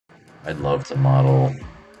I'd love to model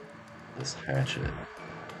this hatchet.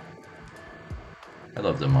 I'd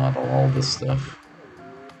love to model all this stuff.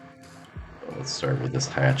 But let's start with this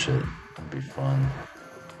hatchet. That'd be fun.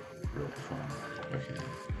 Really fun. Okay.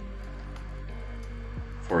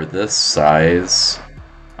 For this size,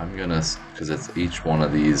 I'm gonna, because it's each one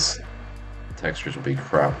of these textures will be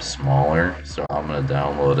cropped smaller, so I'm gonna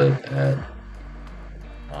download it at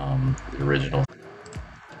the original.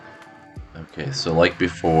 Okay, so like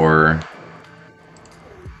before,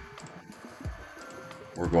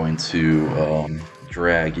 we're going to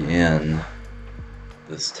drag in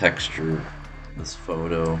this texture, this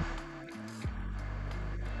photo,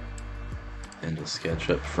 into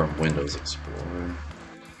SketchUp from Windows Explorer.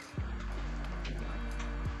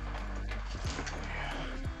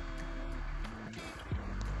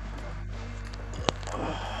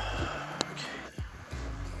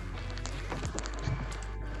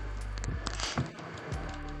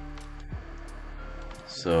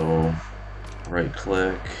 So, right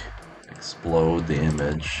click, explode the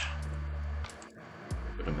image,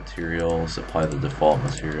 go to materials, apply the default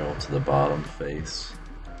material to the bottom face,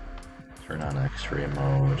 turn on X-ray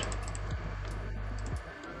mode,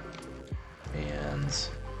 and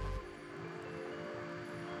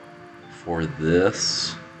for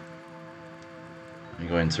this, I'm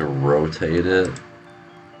going to rotate it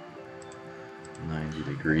 90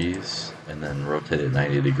 degrees, and then rotate it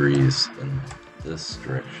 90 degrees in this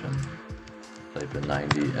direction. Type in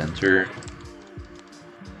 90, enter.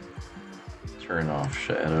 Turn off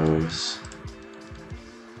shadows.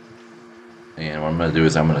 And what I'm going to do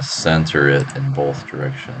is I'm going to center it in both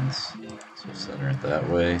directions. So center it that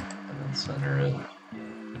way, and then center it.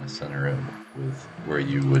 I'm going to center it with where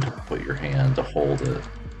you would put your hand to hold it.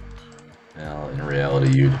 Now, in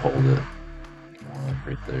reality, you'd hold it more like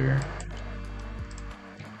right there.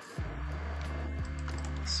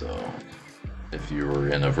 So, if you were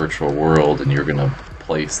in a virtual world and you're going to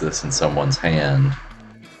place this in someone's hand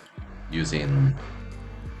using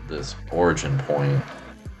this origin point,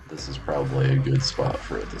 this is probably a good spot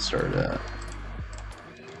for it to start at.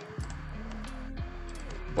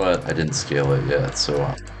 But I didn't scale it yet, so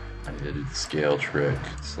I need to do the scale trick.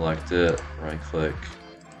 Select it, right click,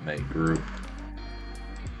 make group.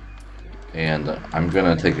 And I'm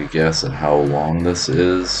going to take a guess at how long this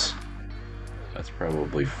is. That's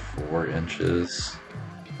probably 4 inches.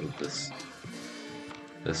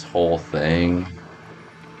 This whole thing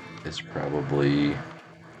is probably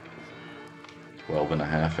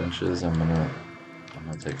 12.5 inches. I'm gonna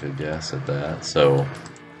take a guess at that. So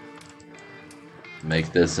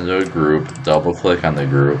make this into a group. Double click on the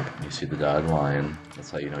group. You see the dotted line. That's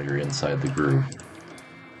how you know you're inside the group.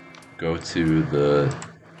 Go to the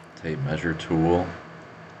tape measure tool.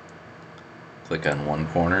 Click on one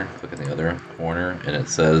corner, click on the other corner, and it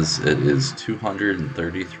says it is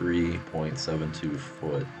 233.72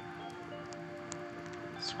 foot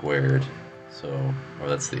squared. So, or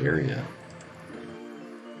that's the area.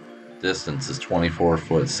 Distance is 24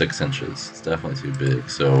 foot 6 inches. It's definitely too big.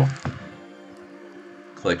 So,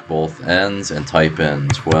 click both ends and type in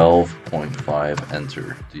 12.5,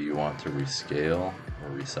 enter. Do you want to rescale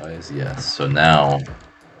or resize? Yes. So now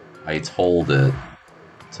I told it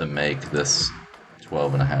to make this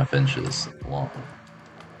 12.5 inches long.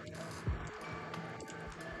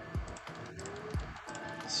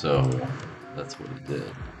 So that's what it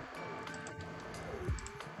did.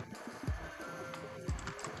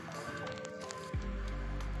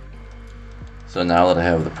 So now that I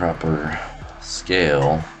have the proper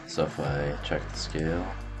scale, so if I check the scale,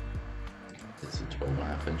 is it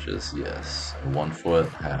 12.5 inches? Yes. 1 foot,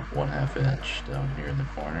 1/2 inch down here in the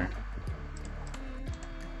corner.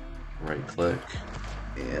 Right click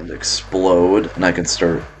and explode, and I can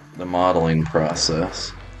start the modeling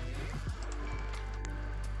process.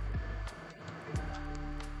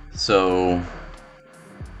 So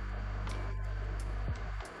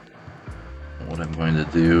what I'm going to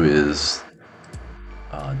do is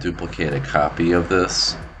duplicate a copy of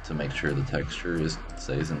this to make sure the texture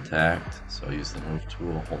stays intact. So I use the move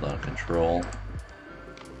tool, hold down Control,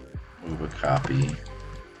 move a copy,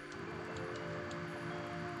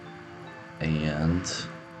 and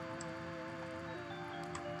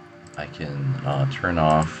I can turn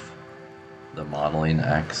off the modeling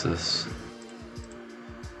axis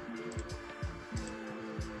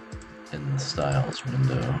in the styles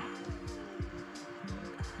window.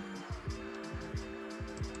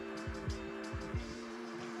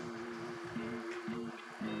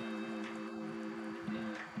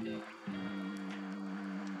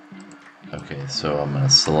 Okay, so I'm going to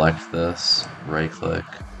select this, right click,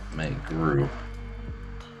 make group.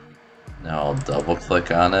 Now I'll double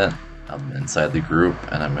click on it I'm inside the group,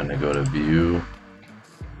 and I'm going to go to View,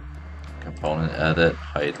 Component Edit,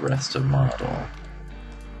 Hide Rest of Model.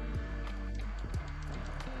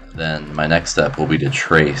 Then my next step will be to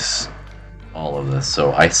trace all of this.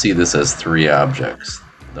 So I see this as 3 objects: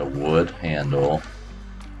 the wood handle,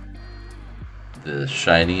 the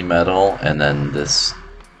shiny metal, and then this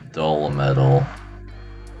dull metal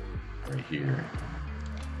right here.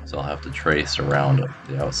 So I'll have to trace around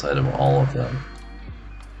the outside of all of them.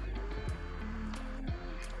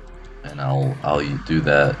 And I'll do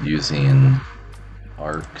that using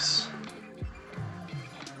arcs.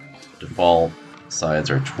 Default sides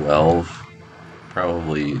are 12.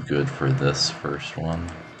 Probably good for this first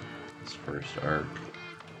one, this first arc.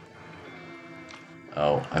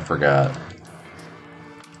 Oh, I forgot.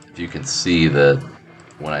 If you can see that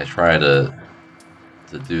when I try to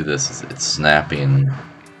do this, it's snapping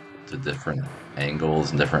to different angles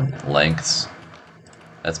and different lengths.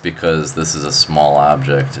 That's because this is a small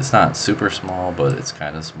object. It's not super small, but it's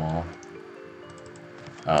kind of small.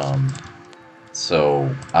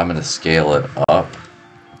 So I'm going to scale it up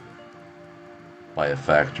by a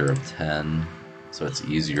factor of 10, so it's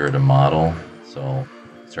easier to model. So I'll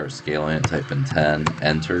start scaling it, type in 10,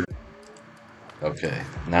 enter. Okay,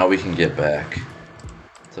 now we can get back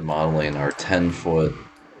to modeling our 10-foot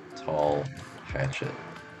tall hatchet,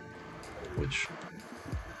 which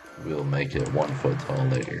we'll make it 1 foot tall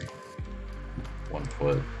later. 1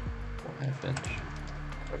 foot, 1/2 inch.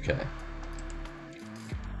 Okay.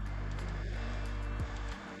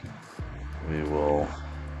 We will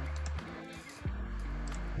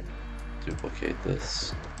duplicate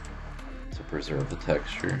this to preserve the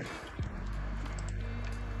texture.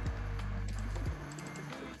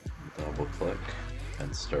 Double click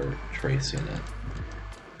and start tracing it.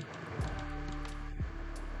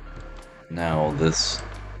 Now this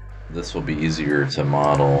will be easier to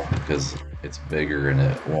model because it's bigger and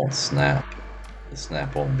it won't snap. The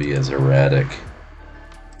snap won't be as erratic.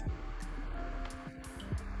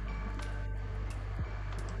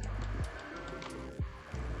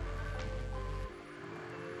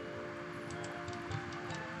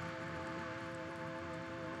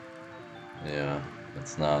 Yeah,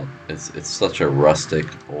 it's such a rustic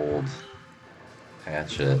old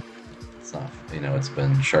hatchet. It's not, it's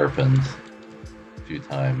been sharpened a few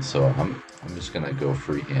times, so I'm just gonna go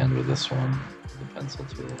freehand with this one, the pencil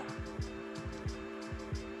tool.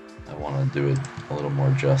 I want to do it a little more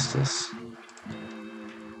justice.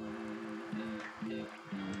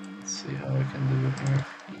 Let's see how I can do it here.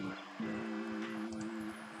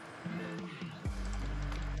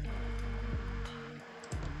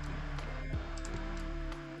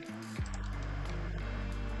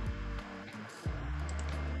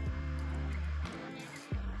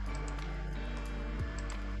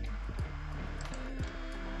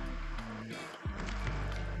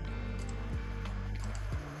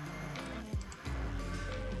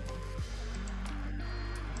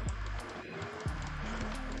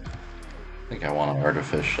 I think I want to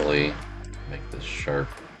artificially make this sharp,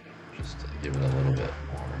 just to give it a little bit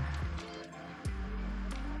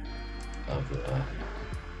more of a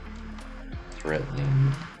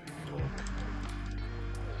threatening look.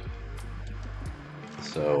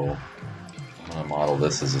 So I'm going to model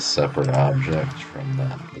this as a separate object from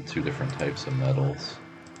the 2 different types of metals.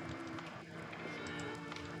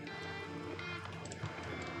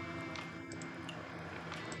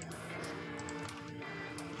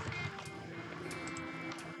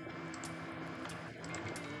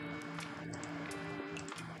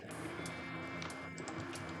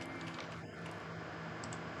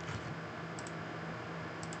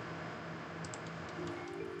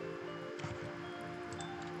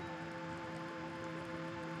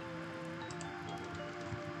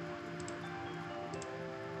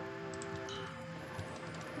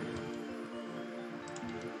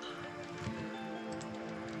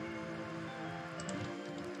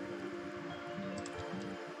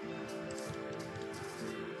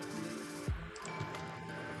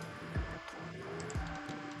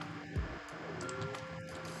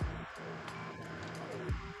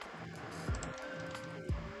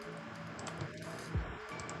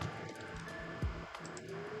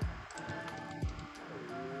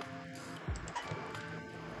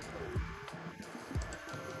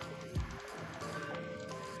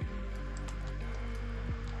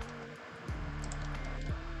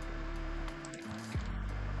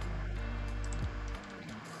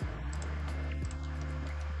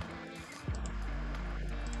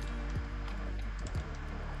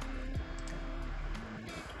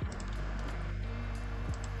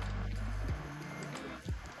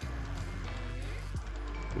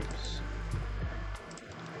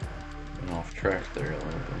 track there a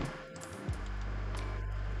little bit.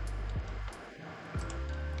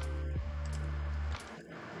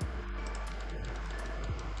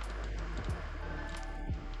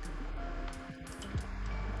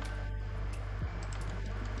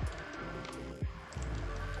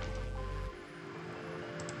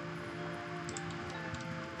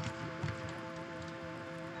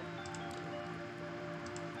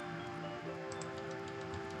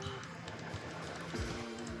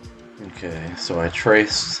 Okay, so I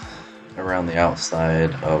traced around the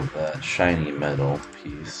outside of that shiny metal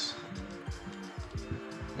piece.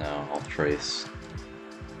 Now I'll trace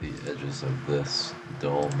the edges of this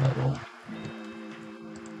dull metal.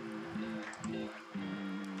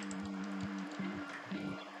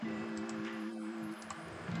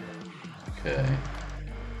 Okay.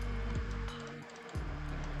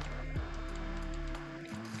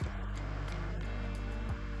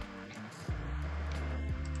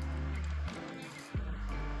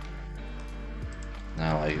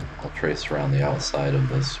 Now I'll trace around the outside of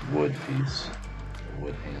this wood piece, the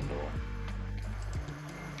wood handle.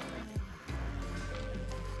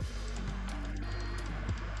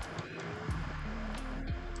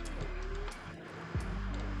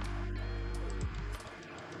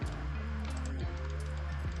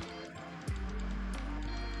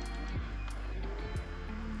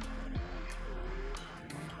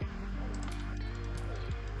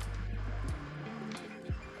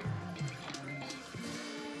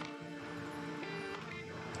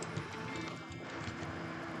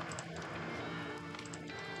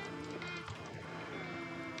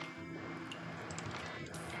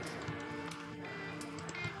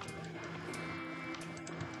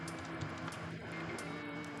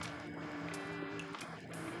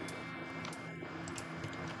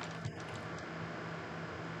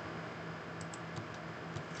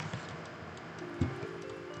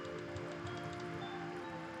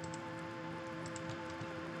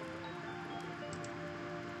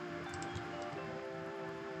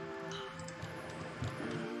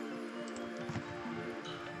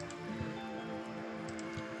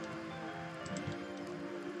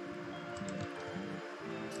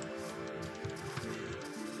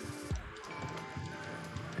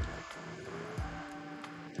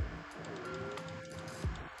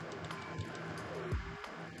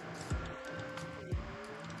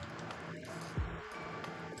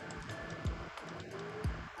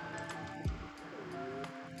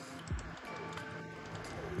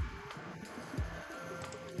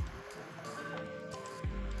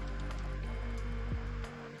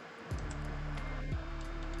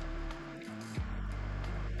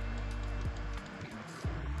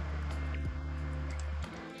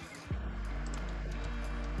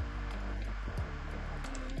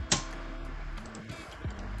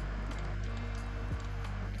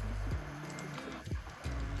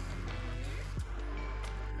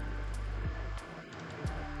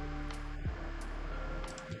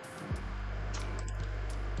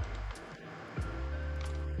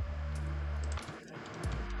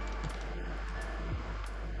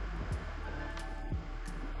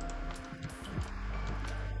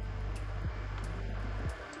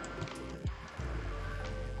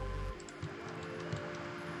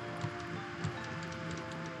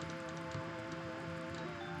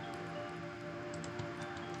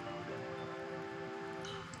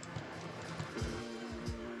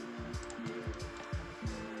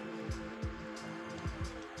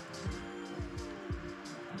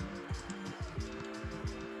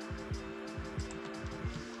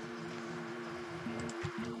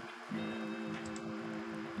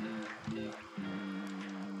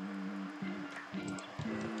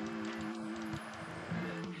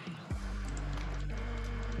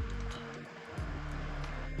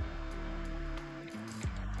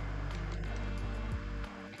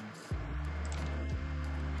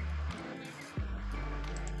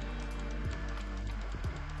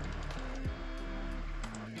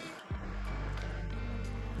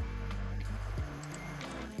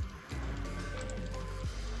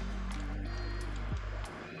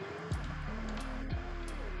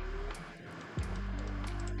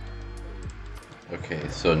 Okay,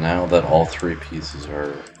 so now that all three pieces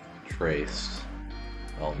are traced,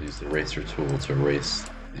 I'll use the eraser tool to erase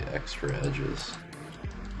the extra edges.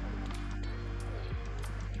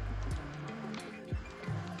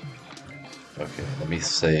 Okay, let me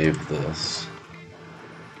save this.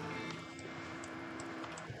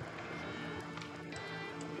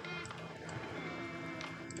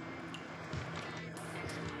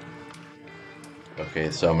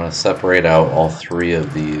 Okay, so I'm going to separate out all three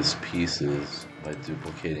of these pieces by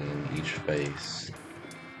duplicating in each face.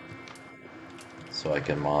 so I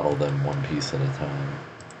can model them one piece at a time.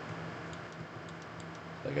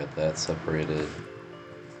 So I got that separated.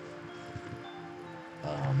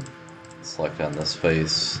 Select on this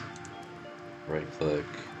face, right click,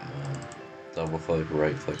 double click,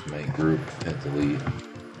 right click, make group, hit delete.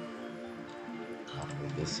 I'll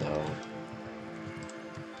move this out.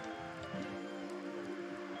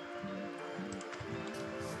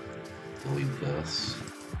 Delete this.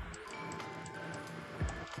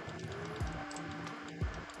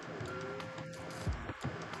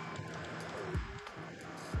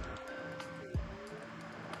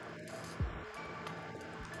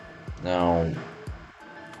 Now,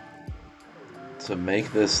 to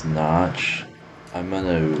make this notch, I'm going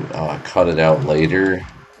to cut it out later,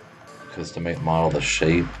 because to model the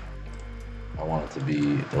shape, I want it to be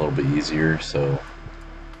a little bit easier, so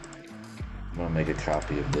I'm going to make a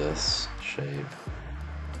copy of this shape,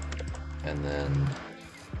 and then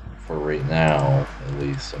for right now, at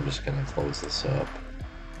least, I'm just going to close this up.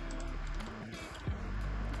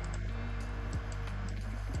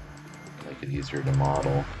 Make it easier to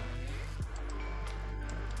model.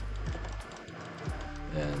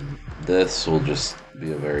 And this will just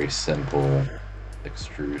be a very simple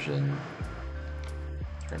extrusion.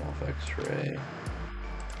 Turn off X-ray.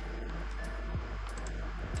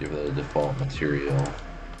 Give it a default material.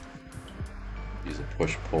 Use a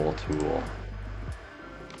push-pull tool.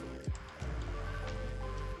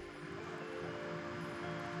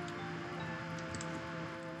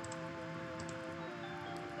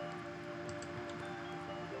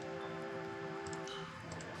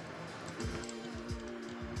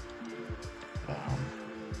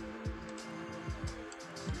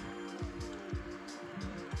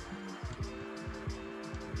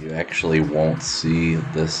 You actually won't see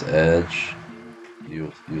this edge.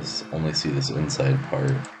 You only see this inside part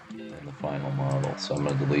in the final model. So I'm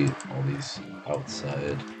going to delete all these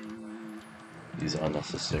outside, these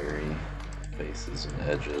unnecessary faces and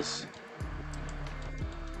edges.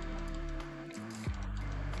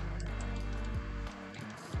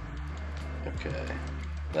 Okay,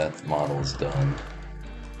 that model is done.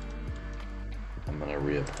 I'm going to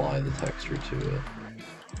reapply the texture to it.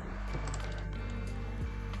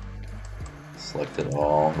 Select it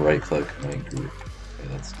all, right click, make group. Okay,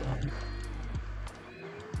 that's done.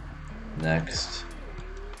 Next,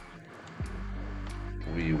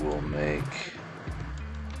 we will make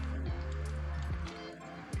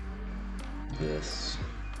this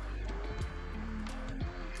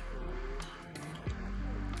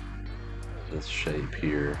shape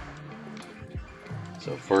here.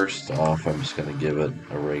 So first off, I'm just going to give it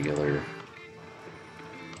a regular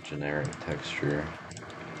generic texture.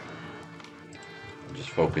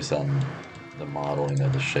 Just focus on the modeling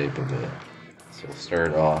of the shape of it. So we'll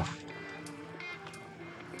start off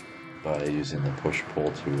by using the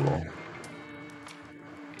push-pull tool.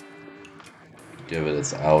 Give it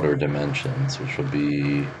its outer dimensions, which will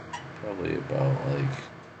be probably about like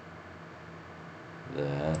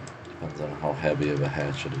that. Depends on how heavy of a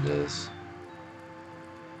hatchet it is.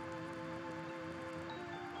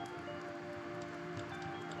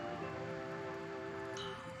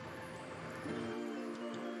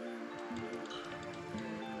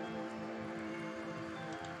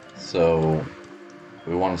 So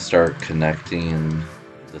we want to start connecting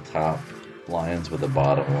the top lines with the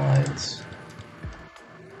bottom lines.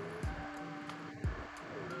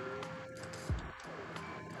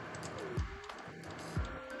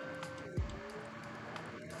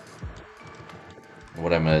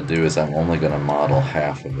 What I'm going to do is I'm only going to model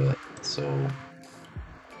half of it. So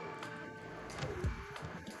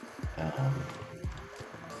I'm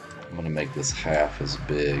going to make this half as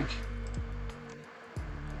big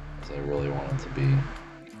I really want it to be.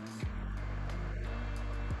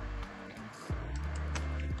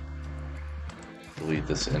 Delete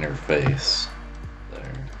this interface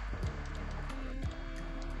there.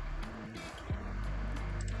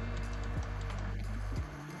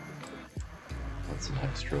 That's an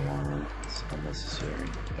extra line. It's unnecessary.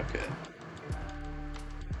 Okay.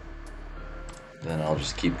 Then I'll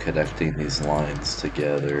just keep connecting these lines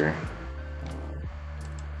together.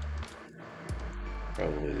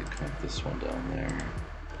 Probably connect this one down there.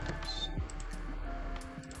 Oops.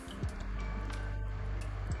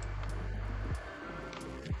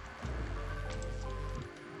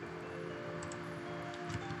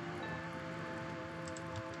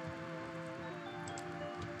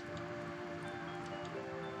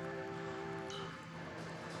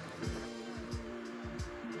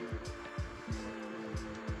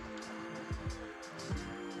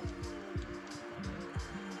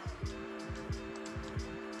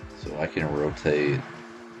 So I can rotate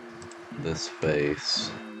this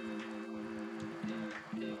face.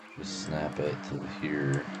 Just snap it to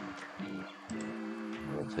here.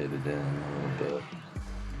 Rotate it in a little bit.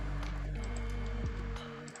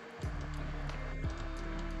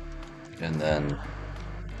 And then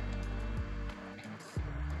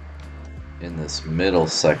in this middle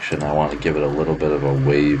section, I want to give it a little bit of a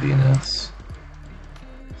waviness.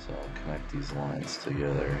 So I'll connect these lines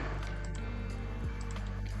together.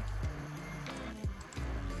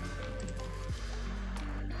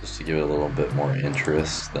 Just to give it a little bit more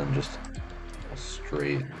interest than just a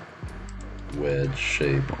straight wedge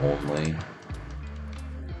shape only.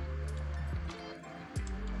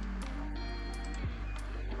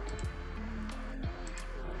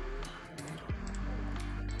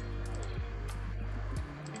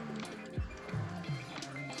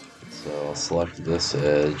 So I'll select this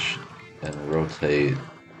edge and rotate,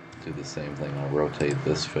 do the same thing. I'll rotate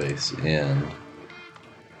this face in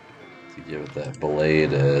to give it that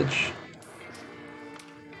blade edge.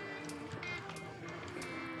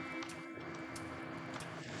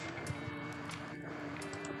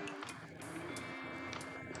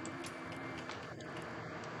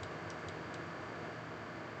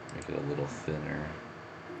 Make it a little thinner.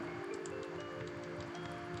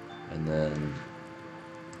 And then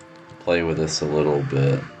play with this a little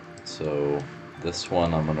bit. So this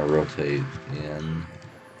one I'm going to rotate in.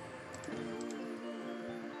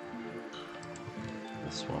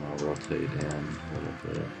 This one I'll rotate in a little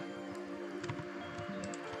bit.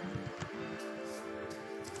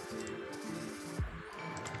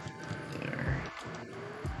 There.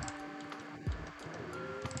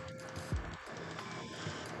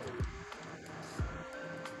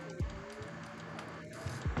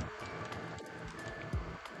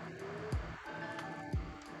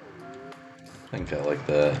 I think I like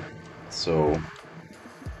that. So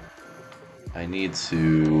I need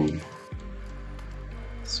to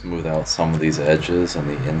smooth out some of these edges on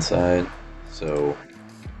the inside. So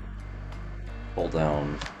hold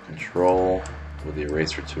down Control with the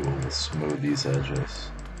eraser tool to smooth these edges.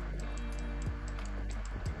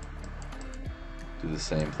 Do the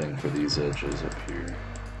same thing for these edges up here.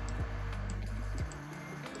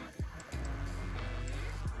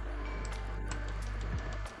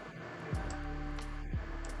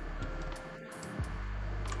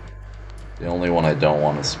 The only one I don't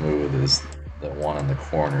want to smooth is that one in the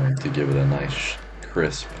corner to give it a nice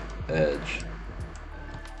crisp edge.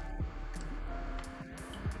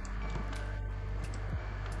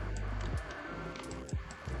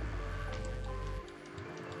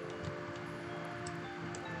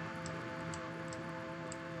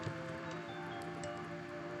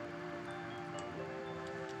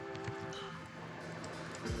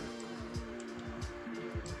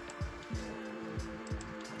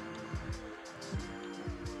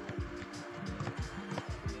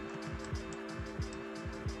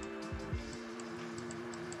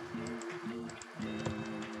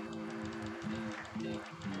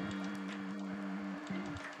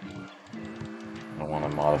 I want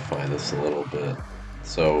to modify this a little bit.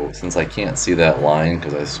 So since I can't see that line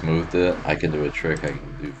because I smoothed it, I can do a trick. I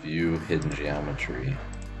can do View, Hidden Geometry.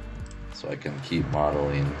 So I can keep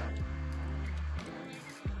modeling.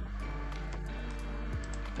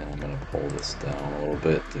 And I'm going to pull this down a little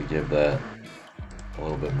bit to give that a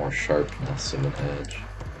little bit more sharpness of an edge.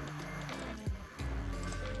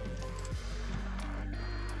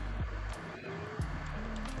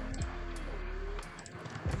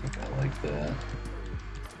 I think I like that.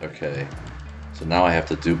 Okay, so now I have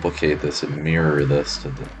to duplicate this and mirror this to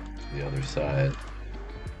the other side.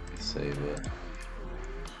 Save it.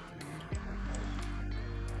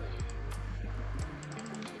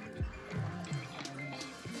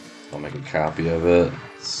 I'll make a copy of it,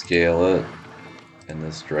 scale it in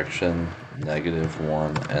this direction,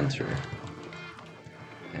 -1, enter.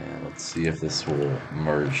 And let's see if this will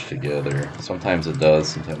merge together. Sometimes it does,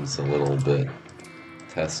 sometimes it's a little bit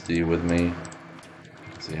testy with me.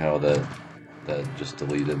 See how that just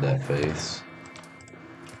deleted that face?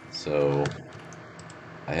 So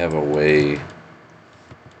I have a way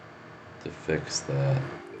to fix that.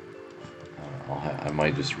 I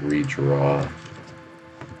might just redraw.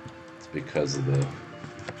 It's because of the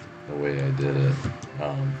way I did it,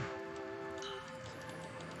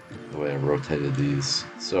 the way I rotated these.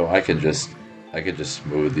 So I could just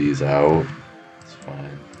smooth these out. It's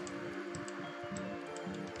fine.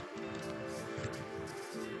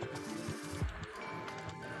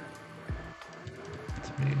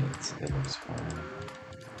 It looks fine.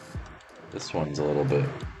 This one's a little bit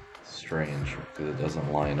strange because it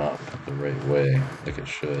doesn't line up the right way like it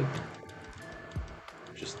should.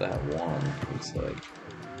 Just that one looks like.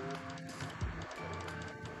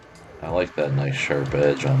 I like that nice sharp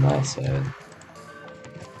edge on that side.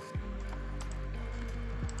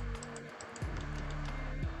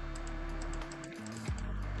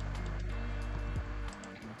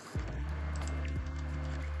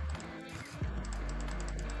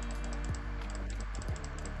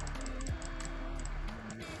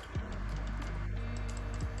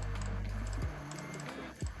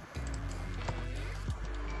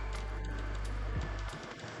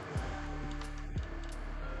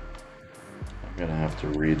 I'm gonna have to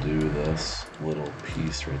redo this little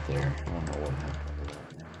piece right there. I don't know what happened to that.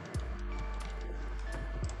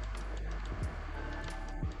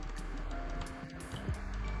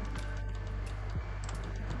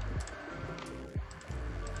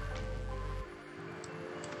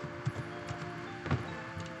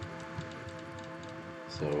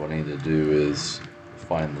 So what I need to do is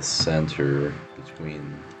find the center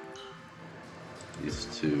between these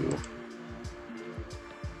two.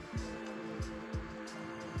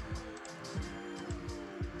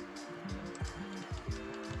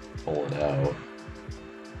 Pull it out.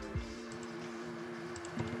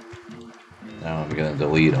 Now I'm going to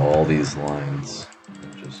delete all these lines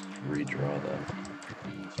and just redraw them.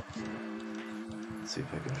 Let's see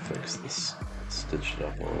if I can fix this. Stitch it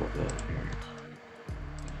up a little bit here.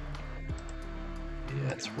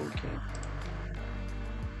 Yeah, it's working.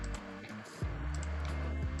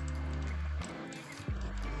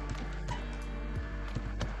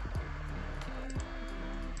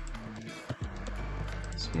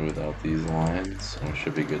 Smooth out these lines and we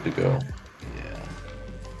should be good to go. Yeah.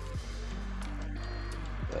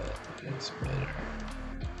 That gets better.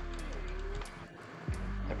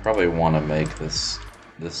 I probably want to make this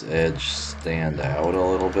edge stand out a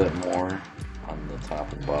little bit more on the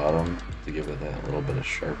top and bottom to give it that little bit of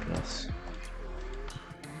sharpness.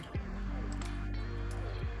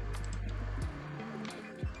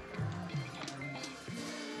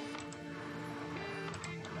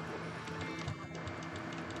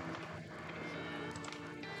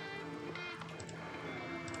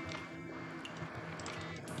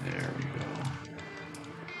 There we go.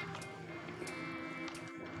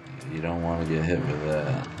 You don't want to get hit with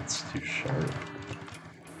that. That's too sharp.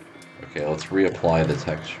 Okay, let's reapply the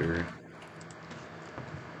texture.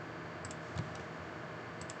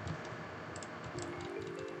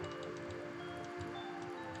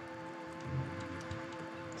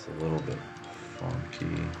 It's a little bit funky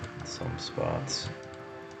in some spots.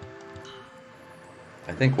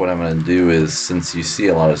 I think what I'm going to do is, since you see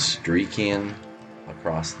a lot of streaking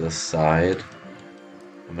across this side,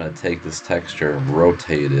 I'm going to take this texture and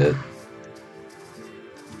rotate it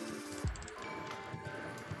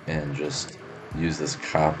and just use this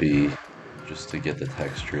copy just to get the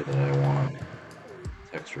texture that I want.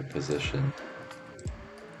 Texture position.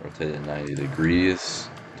 Rotate it 90 degrees,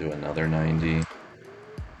 do another 90.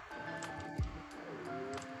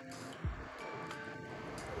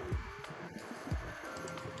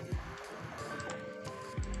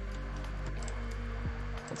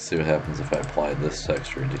 Let's see what happens if I apply this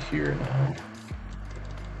texture into here now.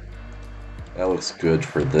 That looks good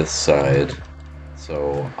for this side.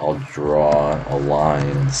 So I'll draw a line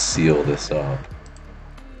and seal this up.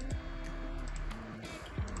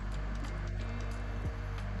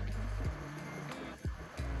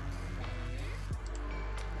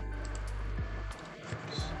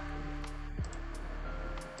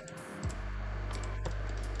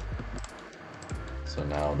 So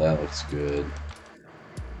now that looks good.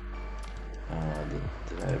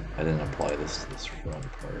 I didn't apply this to this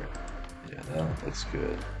front part. Yeah, that looks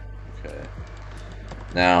good. Okay.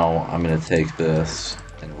 Now I'm going to take this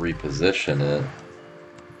and reposition it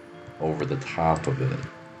over the top of it.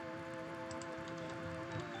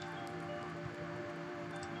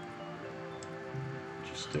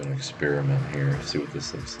 Just do an experiment here, see what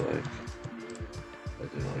this looks like. If I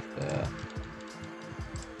do it like that.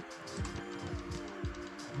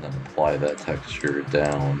 And then apply that texture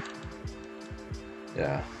down.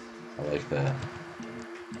 Yeah, I like that.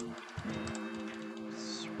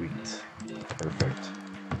 Sweet. Perfect.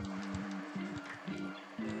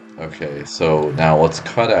 Okay, so now let's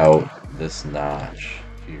cut out this notch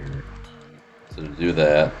here. So to do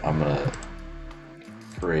that, I'm gonna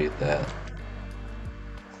create that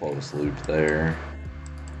closed loop there.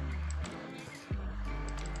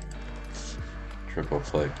 Triple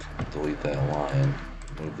click, delete that line,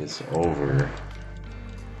 move this over.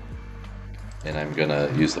 And I'm gonna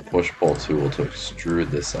use the push-pull tool to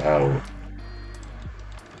extrude this out.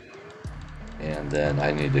 And then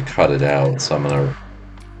I need to cut it out, so I'm gonna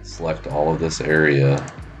select all of this area,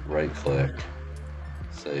 right click,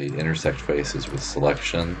 say intersect faces with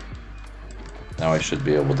selection, Now I should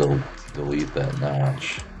be able to delete that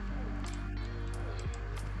notch.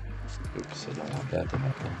 Oops, I don't want that to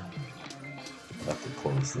happen. I'll have to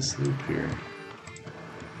close this loop here.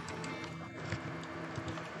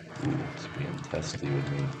 Ooh, it's being testy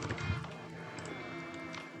with me.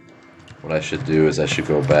 What I should do is I should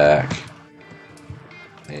go back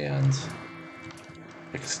and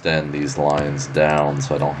extend these lines down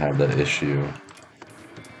so I don't have that issue.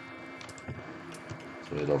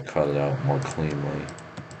 So it'll cut it out more cleanly.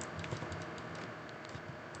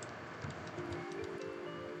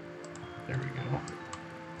 There we go.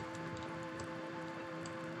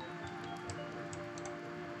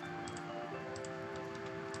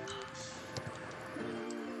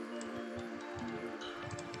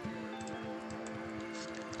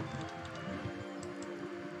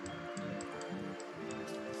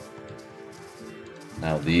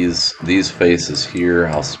 Now these faces here,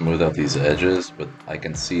 I'll smooth out these edges, but I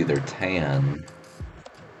can see they're tan,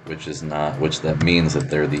 which that means that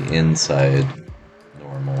they're the inside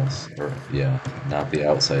normals, or yeah, not the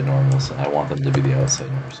outside normals. I want them to be the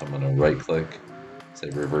outside normals. So I'm going to right click, say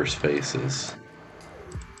reverse faces.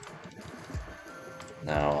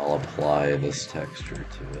 Now I'll apply this texture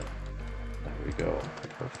to it. There we go,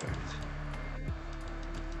 perfect.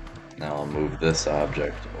 Now I'll move this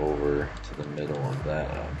object over to the middle of that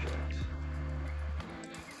object.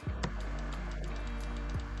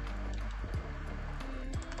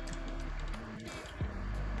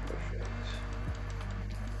 Perfect.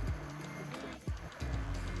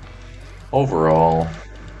 Overall,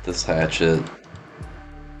 this hatchet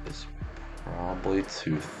is probably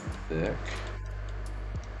too thick.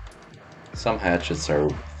 Some hatchets are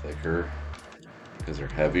thicker because they're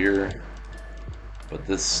heavier. But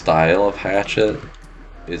this style of hatchet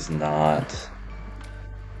is not,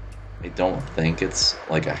 I don't think it's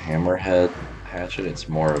like a hammerhead hatchet, it's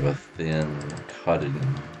more of a thin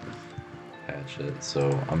cutting hatchet, so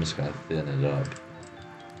I'm just going to thin it up.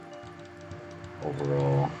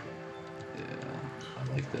 Overall, yeah,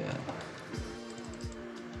 I like that.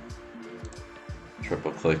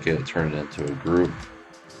 Triple click it, turn it into a group.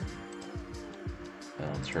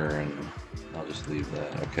 I'll just leave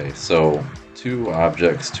that. Okay, so two of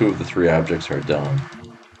the three objects are done.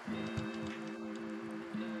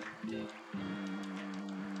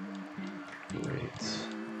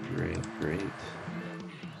 Great.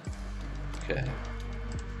 Okay,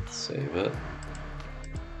 save it.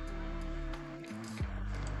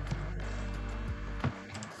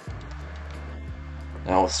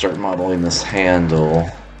 Now let's start modeling this handle.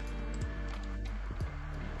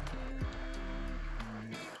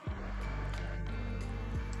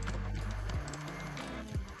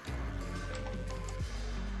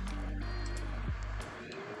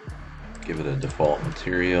 Give it a default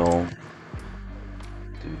material.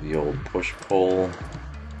 Do the old push-pull.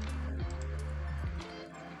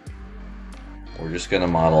 We're just going to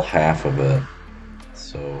model half of it.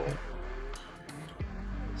 So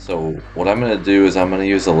what I'm going to do is I'm going to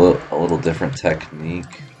use a little different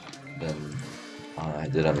technique than I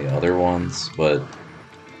did on the other ones, but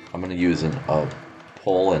I'm going to use a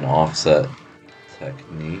pull and offset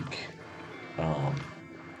technique.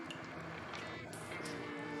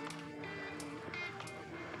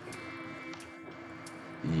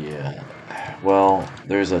 Yeah, well,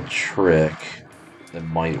 there's a trick that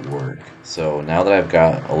might work. So now that I've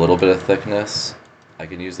got a little bit of thickness, I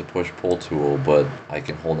can use the push-pull tool, but I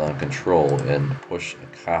can hold on Control and push a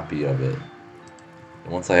copy of it.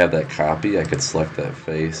 And once I have that copy, I could select that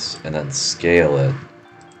face and then scale it.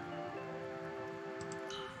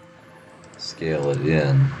 Scale it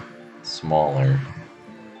in smaller.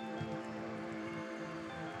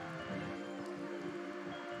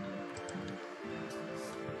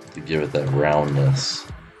 To give it that roundness.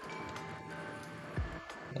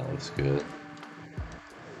 That looks good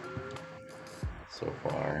so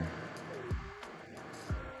far.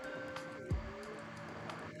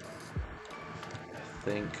 I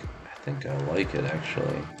think I like it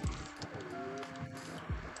actually.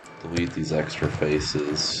 Delete these extra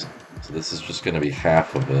faces. So this is just going to be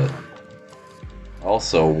half of it. I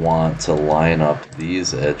also want to line up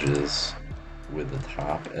these edges with the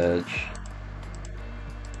top edge.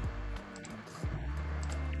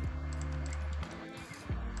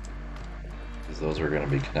 Those are going to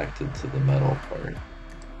be connected to the metal part.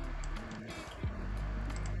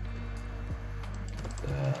 Like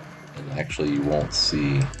that. And actually you won't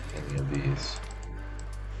see any of these.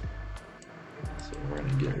 So we're going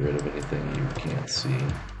to get rid of anything you can't see.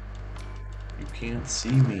 You can't see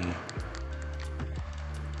me.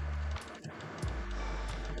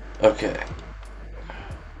 Okay.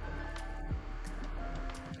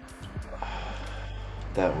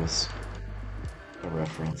 That was a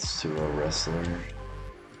reference to a wrestler,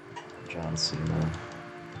 John Cena.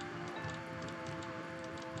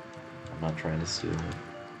 I'm not trying to steal it.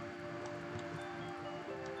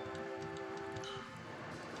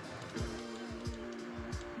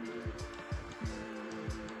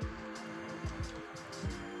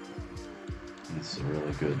 He's a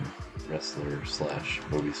really good wrestler slash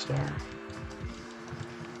movie star.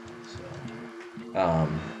 So,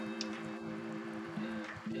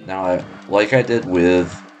 now like I did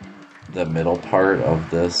with the middle part of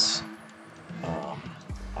this,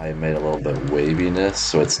 I made a little bit of waviness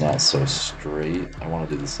so it's not so straight. I want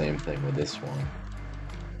to do the same thing with this one.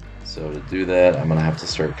 So to do that, I'm going to have to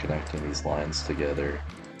start connecting these lines together,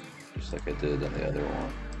 just like I did in the other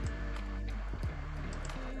one.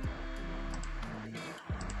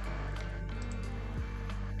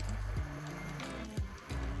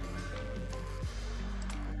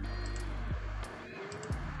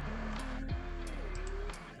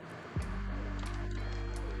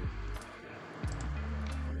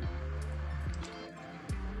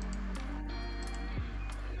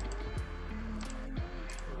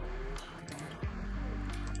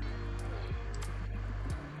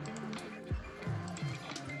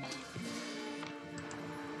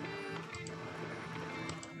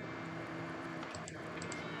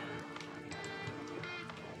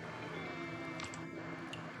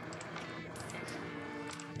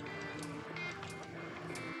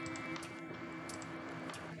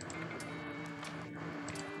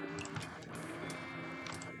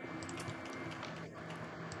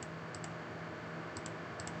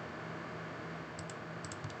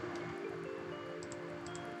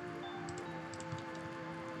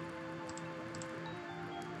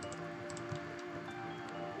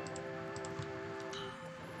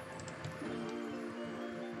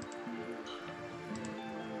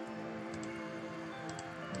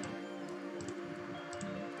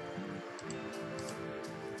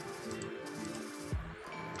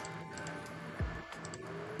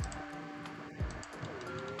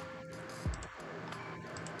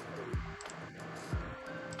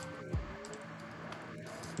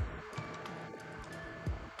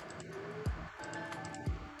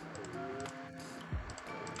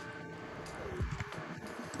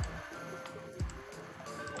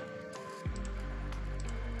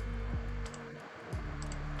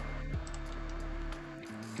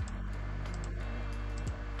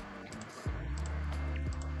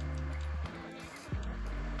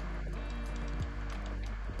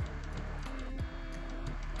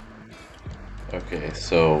 Okay,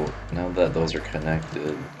 so now that those are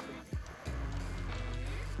connected,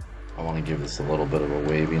 I want to give this a little bit of a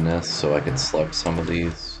waviness so I can select some of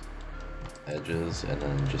these edges and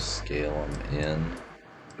then just scale them in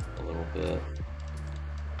a little bit.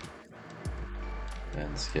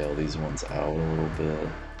 And scale these ones out a little bit.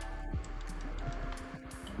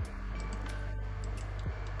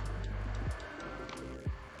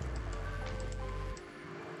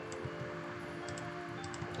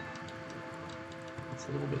 It's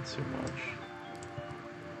a little bit too much.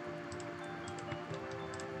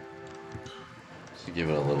 Just to give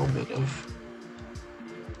it a little bit of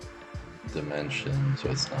dimension so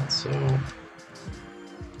it's not so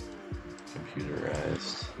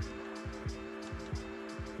computerized.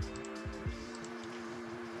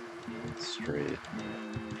 Straight.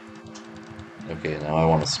 Okay, now I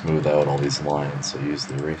want to smooth out all these lines, so use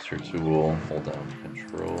the eraser tool, hold down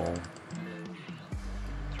Control,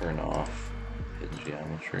 turn off hidden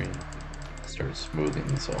geometry, start smoothing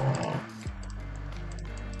this all out.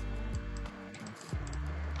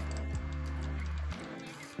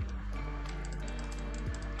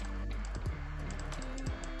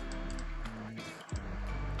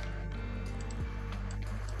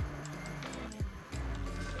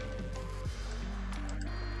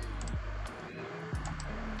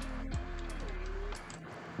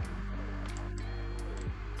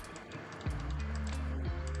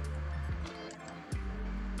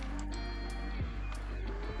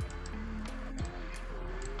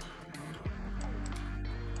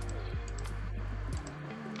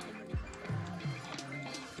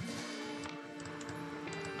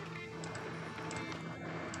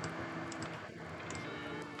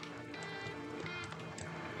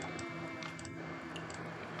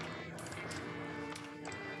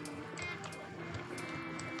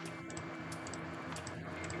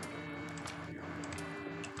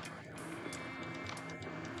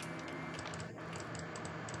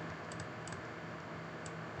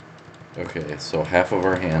 Okay, so half of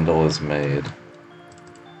our handle is made.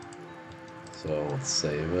 So let's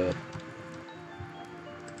save it.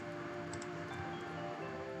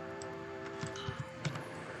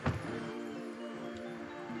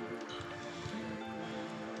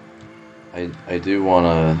 I do want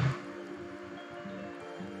to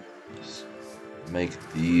make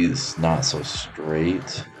these not so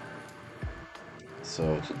straight.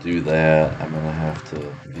 So to do that, I'm going to have to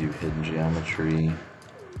view hidden geometry.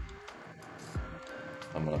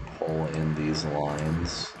 I'm going to pull in these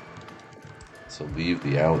lines. So leave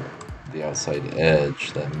the outside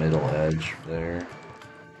edge, that middle edge there,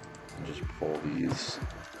 and just pull these,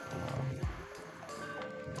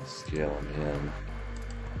 scale them in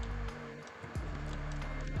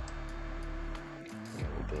a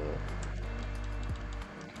little bit.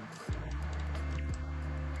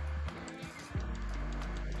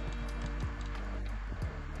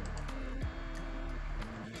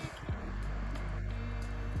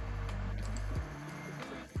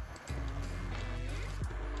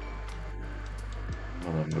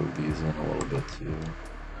 I'm gonna move these in a little bit too.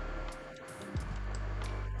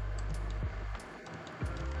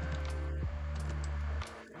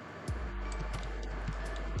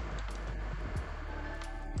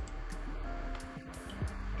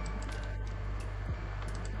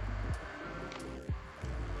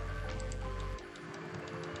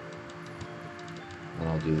 And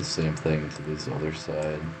I'll do the same thing to this other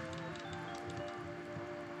side.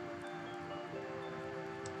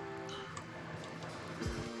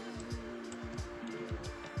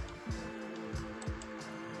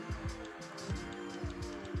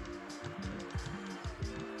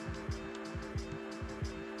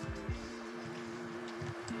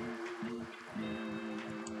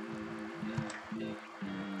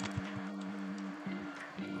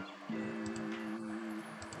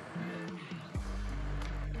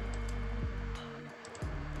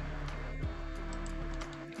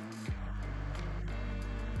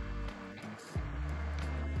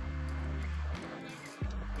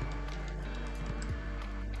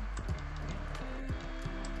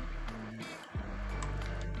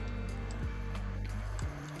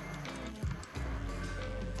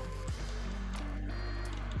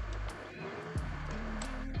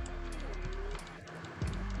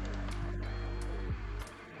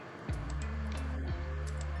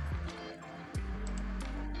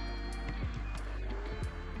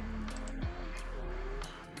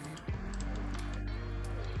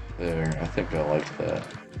 There, I think I like that.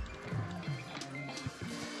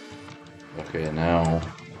 Okay, now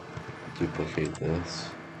duplicate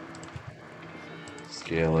this.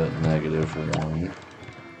 Scale it -1.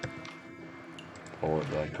 Pull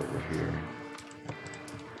it back over here.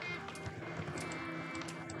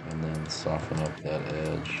 And then soften up that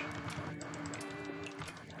edge.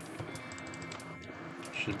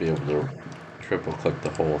 Should be able to triple click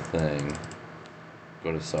the whole thing.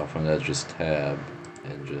 Go to soften edges tab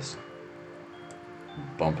and just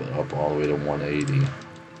bump it up all the way to 180.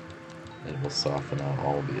 It will soften out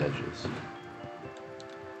all the edges.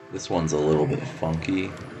 This one's a little bit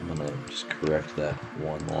funky. I'm gonna just correct that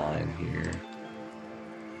one line here.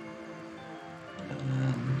 And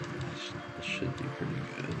then it should be pretty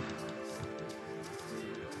good.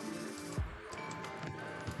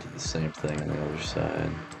 Do the same thing on the other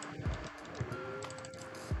side.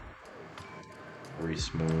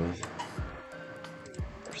 Re-smooth.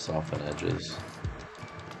 Or soften edges.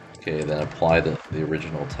 Okay, then apply the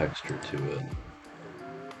original texture to it.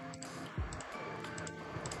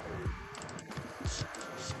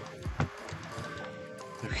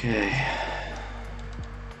 Okay.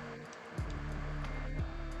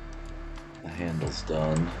 The handle's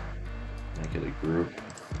done. Make it a group.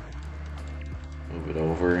 Move it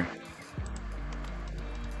over.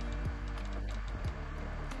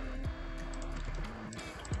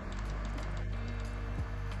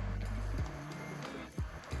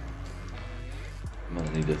 I'm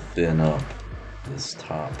gonna need to thin up this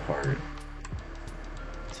top part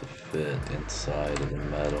to fit inside of the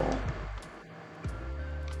metal.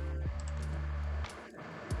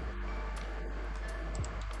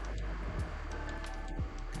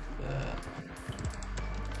 Like that.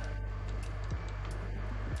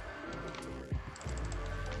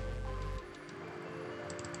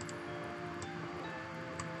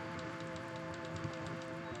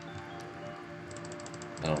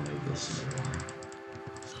 I don't need this anymore.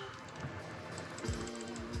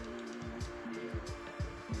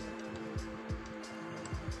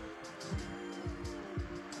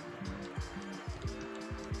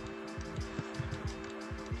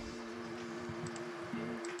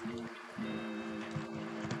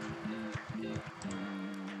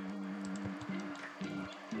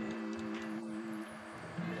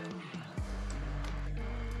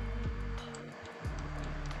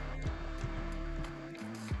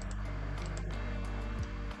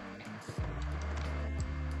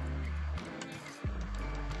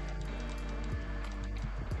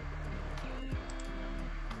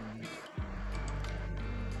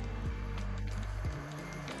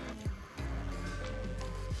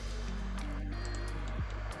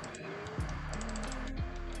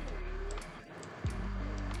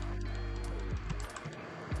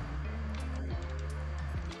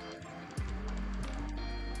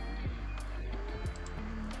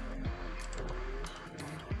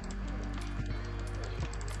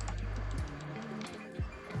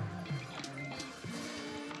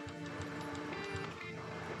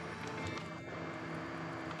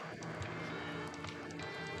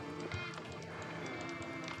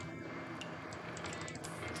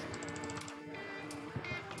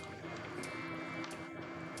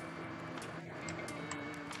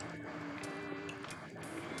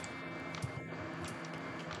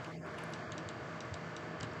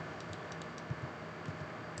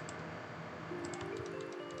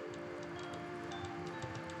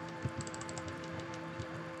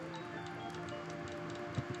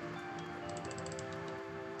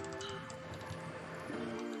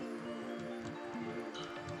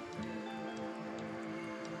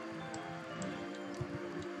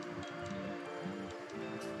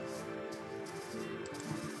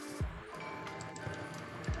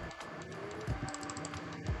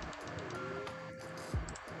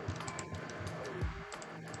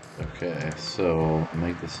 Okay, so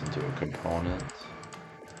make this into a component.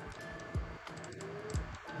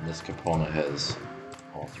 And this component has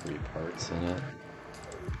all three parts in it.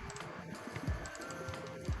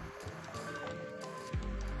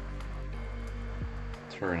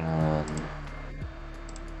 Turn on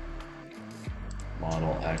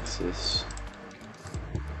model axis.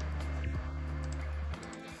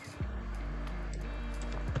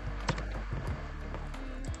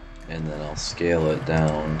 And then I'll scale it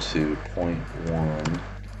down to 0.1,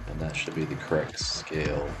 and that should be the correct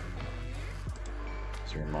scale.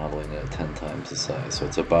 So we're modeling it at 10 times the size, so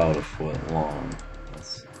it's about a foot long.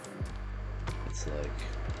 It's like,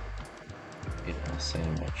 you know, a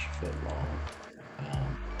sandwich foot long.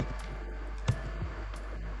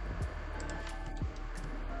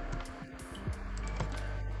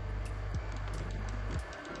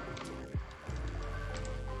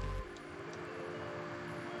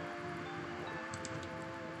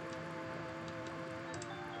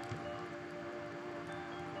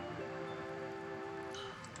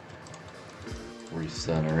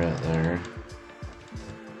 Recenter it there,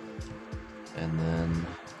 and then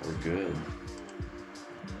we're good.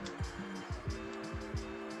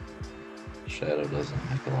 Shadow doesn't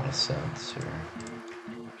make a lot of sense here.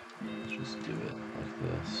 Let's just do it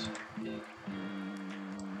like this.